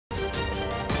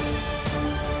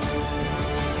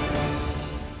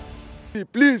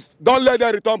Please don't let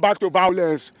them return back to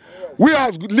violence. We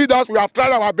as leaders, we have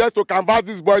tried our best to canvass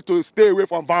this boy to stay away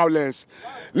from violence.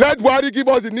 Let Buhari give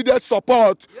us the needed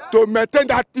support to maintain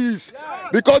that peace.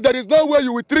 Because there is no way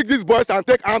you will trick these boys and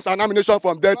take arms and ammunition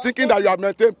from them thinking that you have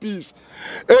maintained peace.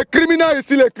 A criminal is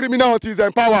still a criminal until he is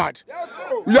empowered.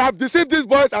 You have deceived these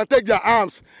boys and take their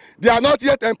arms. They are not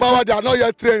yet empowered, they are not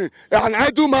yet trained. An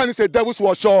idle man is a devil's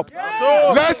workshop.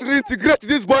 Let's reintegrate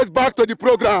these boys back to the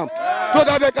program so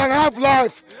that they can have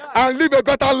life and live a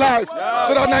better life,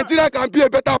 so that Nigeria can be a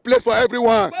better place for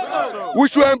everyone. We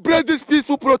should embrace this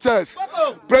peaceful protest.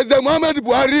 President Muhammad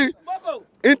Buhari,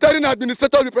 interim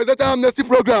administrator of the Presidential Amnesty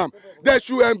program, they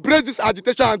should embrace this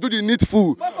agitation and do the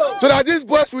needful, so that these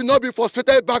boys will not be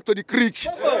frustrated back to the creek.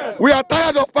 We are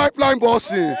tired of pipeline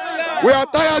bossing. We are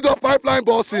tired of pipeline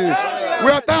bossing.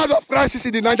 We are tired of crisis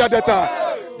in the Niger Delta.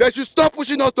 They should stop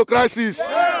pushing us to crisis.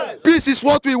 Peace is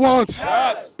what we want.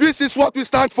 Peace is what we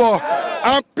stand for.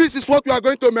 And peace is what we are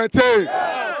going to maintain.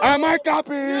 Am I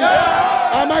copy?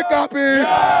 Am I copy?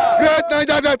 Great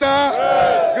Niger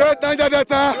Delta. Great Niger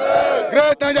Delta.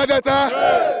 Great Niger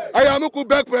Delta. I am who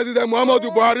beg President Muhammadu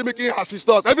Buhari making assist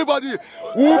us. Everybody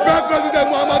who beg President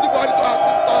Muhammadu Buhari to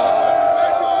assist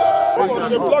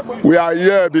us. We are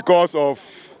here because of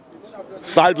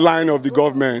sideline of the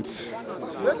government.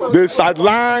 They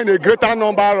sideline a greater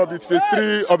number of the phase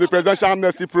 3 of the Presidential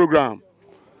Amnesty program.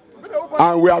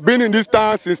 And we have been in this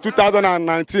town since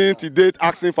 2019 to date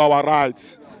asking for our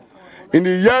rights. In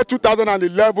the year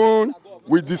 2011,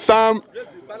 we decided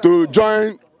to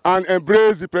join and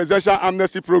embrace the Presidential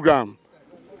Amnesty program.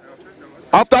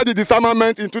 After the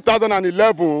disarmament in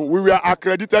 2011, we were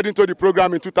accredited into the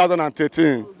program in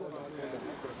 2013.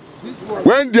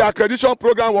 When the accreditation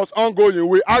program was ongoing,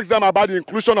 we asked them about the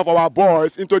inclusion of our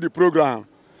boys into the program,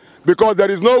 because there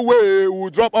is no way we will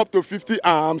drop up to 50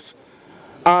 arms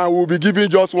and we'll be given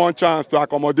just one chance to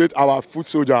accommodate our foot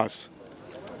soldiers.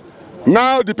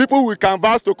 Now the people we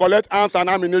canvass to collect arms and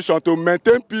ammunition to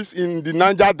maintain peace in the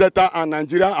Niger Delta and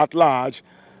Nigeria at large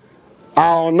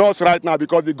are on us right now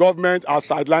because the government has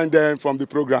sidelined them from the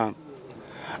program.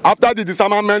 After the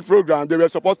disarmament program, they were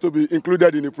supposed to be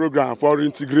included in the program for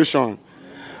reintegration.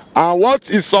 And what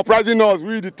is surprising us,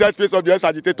 we the third phase of the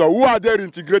Agitators, who are they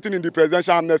reintegrating in the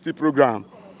Presidential Amnesty program?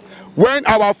 When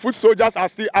our foot soldiers are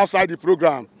still outside the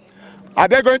program, are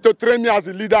they going to train me as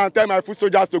a leader and tell my foot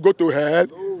soldiers to go to hell?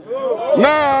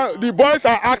 Now, the boys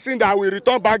are asking that we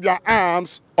return back their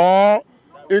arms or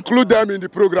include them in the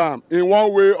program in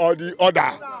one way or the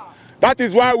other. That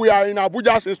is why we are in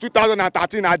Abuja since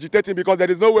 2013 agitating, because there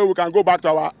is no way we can go back to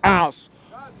our house,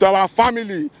 to our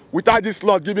family, without this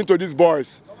lot given to these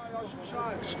boys.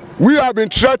 We have been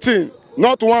threatened,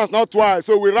 not once, not twice.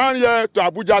 So we ran here to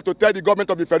Abuja to tell the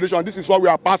government of the Federation this is what we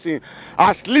are passing.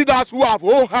 As leaders who have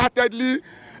wholeheartedly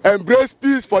embraced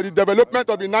peace for the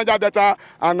development of the Niger Delta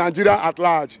and Nigeria at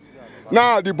large.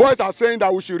 Now the boys are saying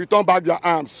that we should return back their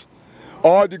arms,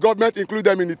 or the government include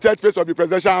them in the third phase of the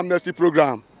Presidential Amnesty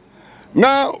program.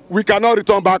 Now, we cannot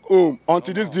return back home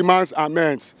until these demands are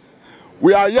met.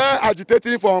 We are here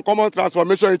agitating for uncommon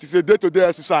transformation. It is a day-to-day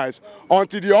exercise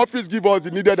until the office gives us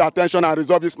the needed attention and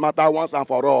resolve this matter once and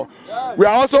for all. We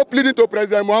are also pleading to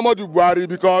President Muhammadu Buhari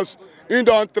because he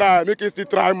don't try, make him still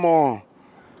try more.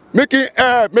 Make him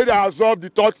help, make they absorb the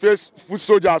third phase foot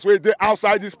soldiers where they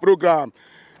outside this program.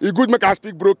 It good make us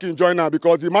speak broken join now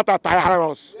because the matter tire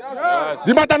us. Yes.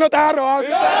 The matter not tire us.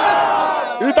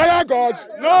 Yes. It tire God.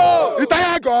 No. It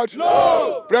tire God.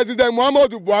 No. President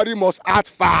Muhammadu Buhari must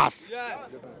act fast.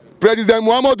 Yes. President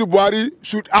Muhammadu Buhari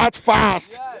should act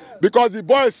fast, yes, because the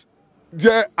boys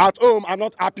there at home are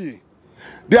not happy.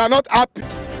 They are not happy.